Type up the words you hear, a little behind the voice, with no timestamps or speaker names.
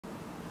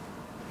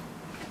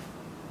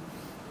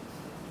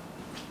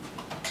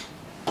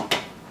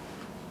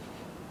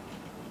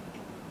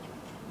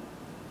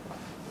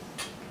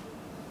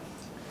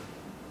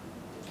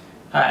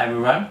Hi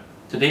everyone,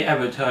 today I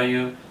will tell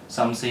you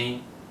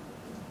something.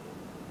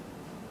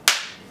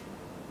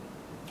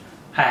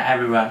 Hi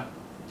everyone,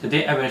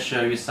 today I will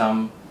show you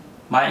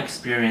my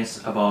experience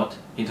about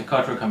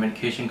intercultural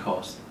communication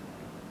course.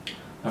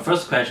 The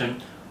first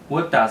question,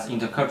 what does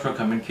intercultural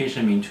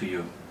communication mean to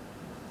you?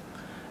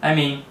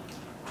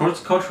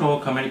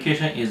 Cross-cultural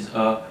communication is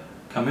a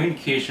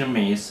communication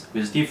means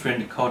with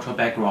different cultural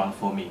background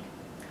for me.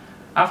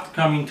 After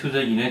coming to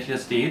the United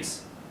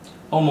States,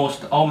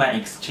 almost all my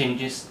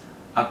exchanges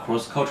are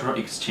cross-cultural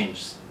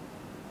exchanges.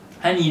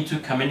 I need to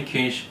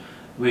communicate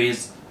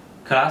with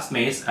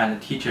classmates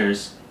and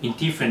teachers in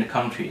different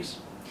countries.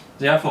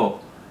 Therefore,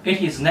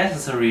 it is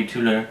necessary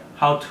to learn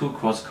how to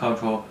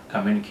cross-cultural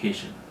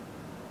communication.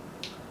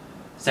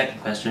 Second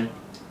question,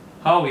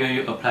 how will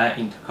you apply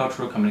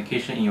intercultural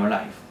communication in your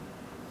life?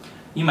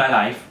 In my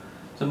life,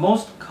 the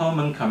most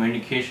common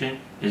communication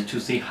is to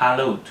say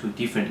hello to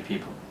different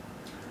people.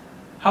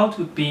 How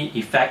to be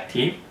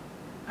effective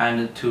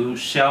and to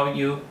show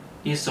you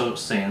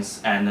innocence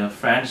and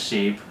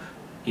friendship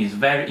is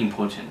very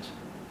important.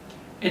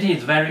 It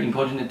is very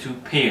important to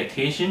pay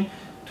attention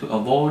to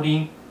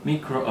avoiding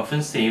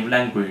micro-offensive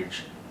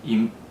language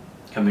in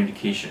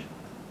communication.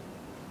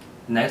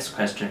 Next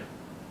question.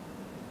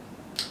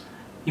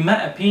 In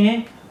my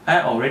opinion,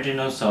 I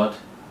originally thought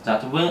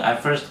that when I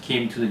first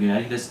came to the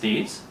United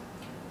States,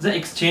 the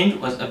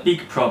exchange was a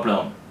big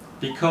problem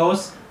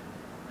because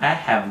I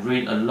have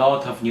read a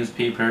lot of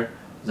newspapers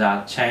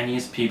that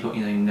Chinese people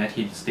in the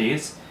United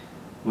States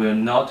will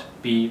not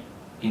be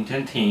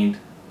entertained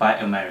by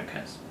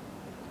Americans.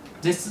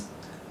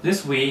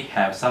 This way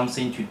have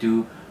something to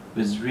do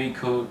with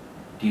racial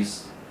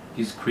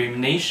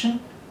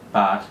discrimination,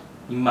 but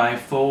in my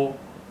four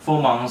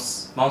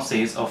months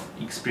of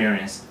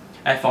experience,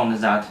 I found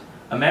that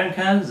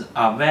Americans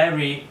are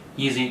very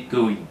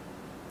easygoing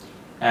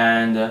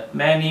and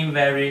many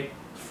very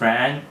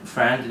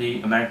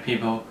friendly American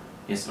people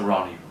is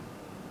around you.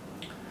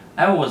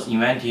 I was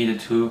invited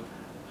to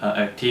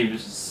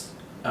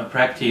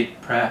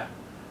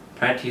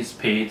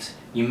participate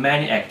in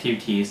many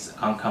activities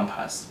on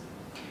campus.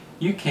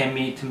 You can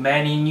meet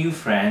many new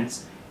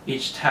friends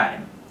each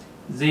time.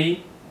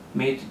 They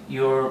made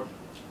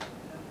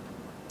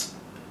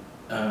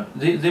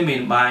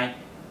my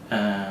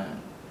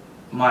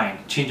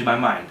change my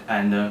mind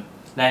and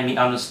let me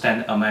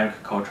understand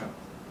American culture.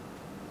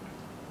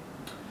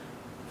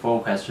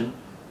 Fourth question,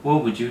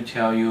 what would you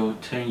tell your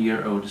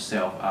 10-year-old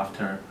self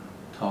after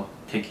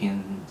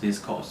taking this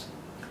course?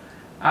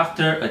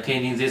 After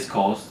attending this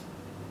course,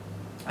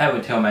 I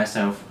will tell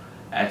myself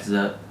at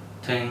the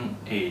 10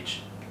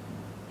 age,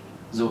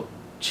 the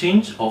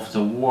change of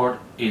the word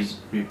is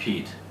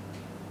repeat.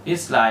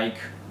 It's like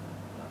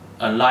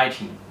a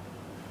lighting.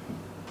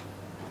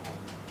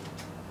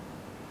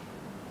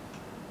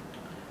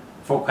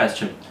 Fourth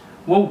question,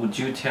 what would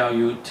you tell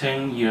your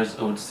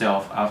 10-year-old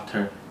self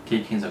after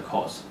taking the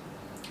course?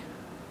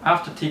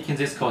 After taking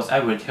this course, I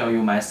will tell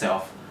you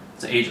myself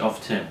the age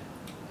of 10.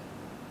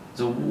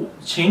 The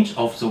change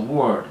of the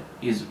word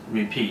is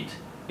repeat.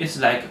 It's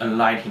like a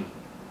lighting.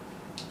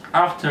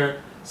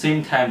 After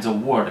same time the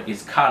word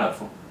is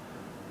colorful,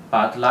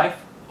 but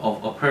life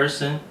of a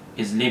person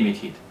is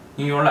limited.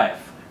 In your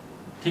life,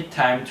 take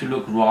time to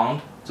look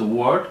around the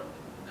world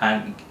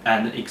and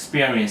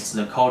experience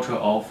the culture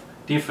of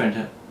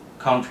different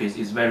countries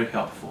is very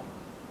helpful.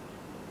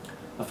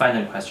 A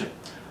final question.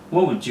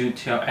 What would you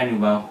tell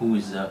anyone who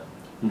is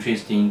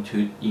interested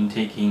in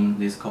taking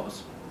this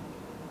course?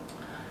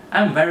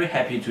 I'm very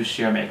happy to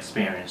share my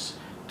experience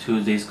to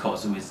this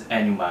course with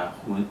anyone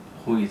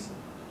who is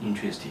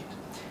interested.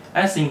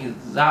 I think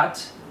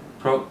that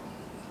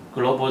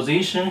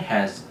globalization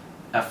has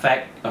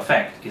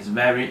effect is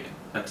very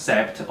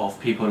accept of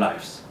people's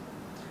lives.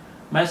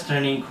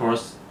 Mastering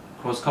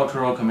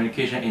cross-cultural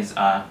communication is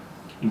an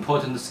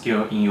important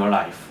skill in your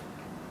life,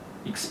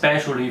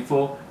 especially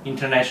for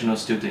international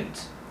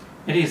students.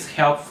 It is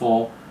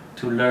helpful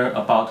to learn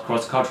about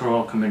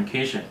cross-cultural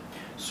communication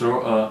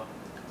through a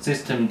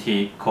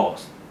systematic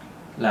course,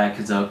 like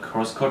the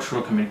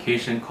cross-cultural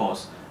communication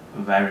course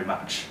very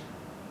much.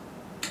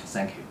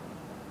 Thank you.